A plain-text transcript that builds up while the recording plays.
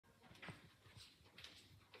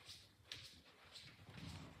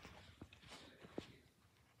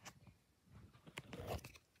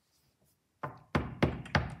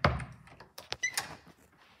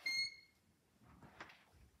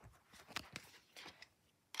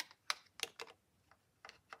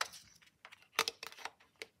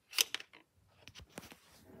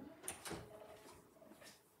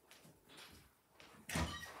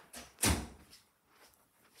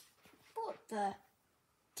the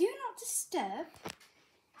Do Not Disturb.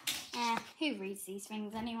 Who reads these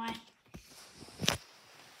things anyway?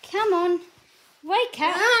 Come on, wake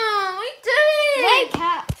up. Oh, what are you doing? Wake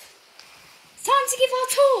up. It's time to give our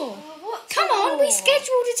tour. Oh, what Come tour? on, we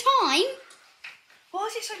scheduled a time. Why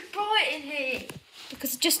is it so bright in here?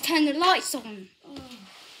 Because I just turned the lights on. Oh.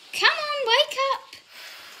 Come on, wake up.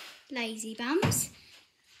 Lazy bums.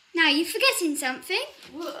 Now, you're forgetting something.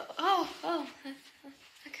 Oh,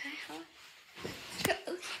 okay.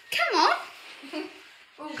 Come on.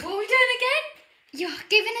 What are we doing again? You're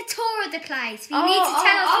giving a tour of the place. We need to tell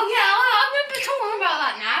us. Oh, yeah, I remember talking about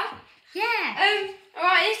that now. Yeah. All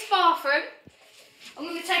right, it's the bathroom. I'm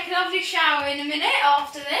going to take a lovely shower in a minute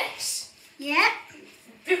after this. Yeah.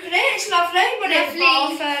 Look at it, it's lovely. We had a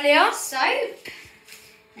bath earlier. Soap.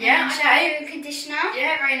 Yeah, shampoo, conditioner.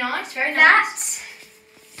 Yeah, very nice, very That. nice.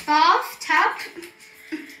 Bathtub.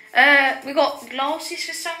 We got glasses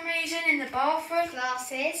for some reason in the bathroom.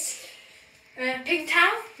 Glasses. Pink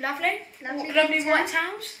towel, lovely. Lovely white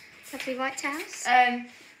towels. Lovely white towels.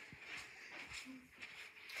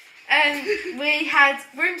 We had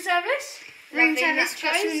room service. Room Lovely service,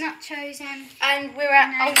 got some nachos. nachos And we're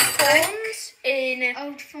at Old Thorns in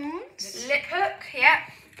Old Thorns. Liphook, yeah.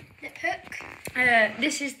 Liphook.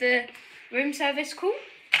 This is the room service call.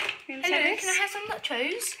 Room Hello, service. can I have some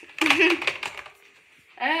nachos?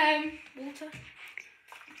 Water.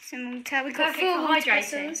 Some water. We got Perfect four for water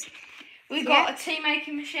hydrating. bottles. We've got a tea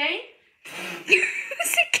making machine.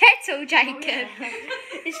 It's a kettle, Jacob. Oh, yeah.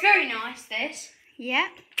 It's very nice, this. Yeah.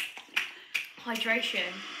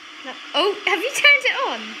 Hydration. Oh, have you turned it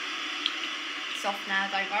on? It's off now,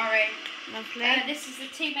 don't worry. Lovely. This is the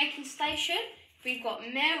tea making station. We've got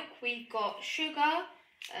milk, we've got sugar.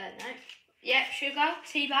 Sugar,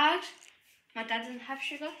 tea bags. My dad doesn't have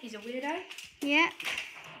sugar, he's a weirdo. Yeah.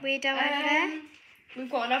 Weirdo over there.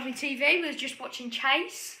 We've got a lovely TV, we were just watching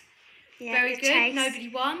Chase. Yeah, Very good, Chase. nobody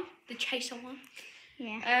won. The Chaser won.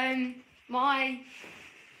 Yeah. My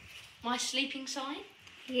sleeping sign.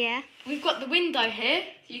 Yeah. We've got the window here.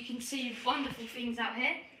 You can see wonderful things out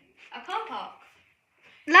here. A car park.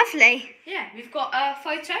 Lovely. Yeah, we've got a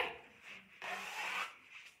photo.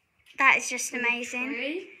 That is just amazing.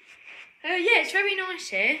 Yeah, it's very nice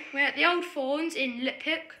here. We're at the Old Thorns in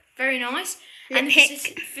Liphook. Very nice. And the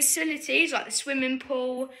facilities like the swimming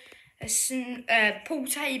pool, a pool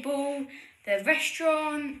table, the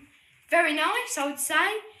restaurant. Very nice, I would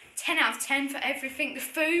say. 10 out of 10 for everything. The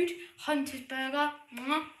food, Hunter's Burger.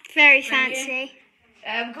 Very fancy.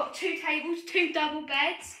 We've got 2 tables, 2 double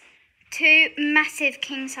beds. 2 massive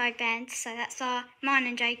king-size beds. So that's mine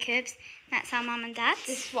and Jacob's. That's our mum and dad's.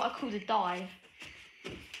 This is what I call the dive.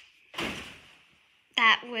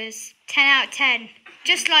 That was 10 out of 10.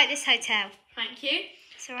 Just like this hotel. Thank you.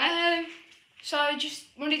 It's alright. So just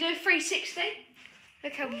want to do a 360?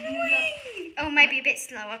 Look how Oh, maybe a bit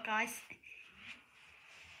slower, guys.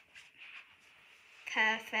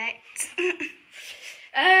 Perfect. What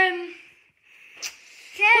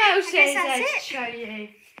else I guess is there that's to it. show you?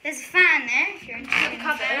 There's a fan there if you're interested in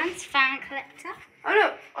Cupboard. fans. Fan collector. Oh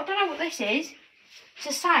look, I don't know what this is. It's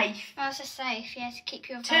a safe. Oh, it's a safe, yeah, to keep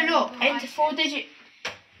your To phone look, bright. enter 4-digit.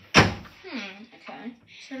 Okay.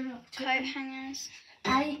 So look, Coat hangers.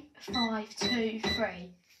 8523.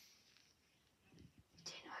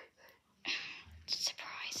 Didn't open.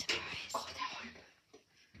 Surprise. God, they're open.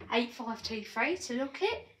 8523 to look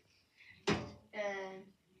it.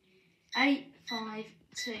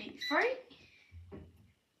 8523.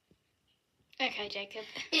 Okay, Jacob.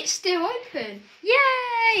 It's still open.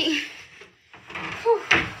 Yay! Whew.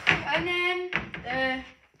 And then a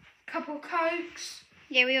couple of Cokes.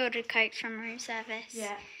 Yeah, we ordered Coke from room service.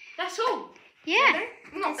 Yeah. That's all. Yeah. Really?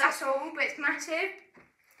 Not that's all, but it's massive.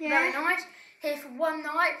 Yeah. Very nice. Here for one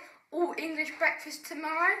night. All English breakfast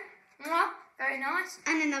tomorrow. Mwah. Very nice.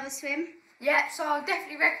 And another swim. Yeah, so I'll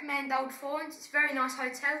definitely recommend Old Thorns. It's a very nice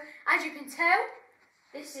hotel. As you can tell,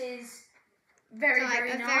 this is very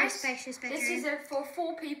nice. Very spacious bedroom. This is for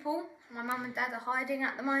 4 people. My mum and dad are hiding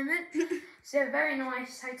at the moment. It's a very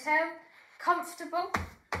nice hotel. Comfortable,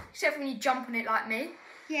 except when you jump on it like me.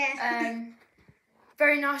 Yeah.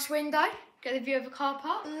 Very nice window. Get the view of a car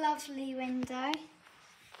park. Lovely window.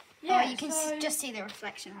 Yeah, oh, you can just see the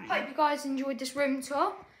reflection right Hope you guys enjoyed this room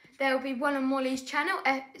tour. There will be one on Molly's channel,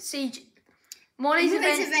 Molly's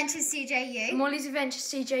Adventures CJU. Molly's Adventures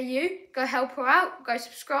CJU. Go help her out. Go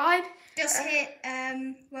subscribe. Just hit,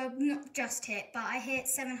 well, not just hit, but I hit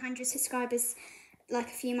 700 subscribers like a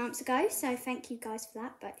few months ago, so thank you guys for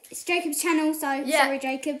that. But it's Jacob's channel, so yeah. Sorry,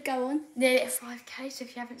 Jacob, go on. Nearly at 5k, so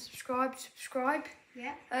if you haven't subscribed, subscribe.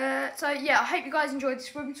 Yeah. So yeah, I hope you guys enjoyed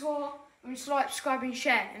this room tour. And like, subscribe and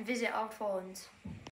share and visit Old Thorns.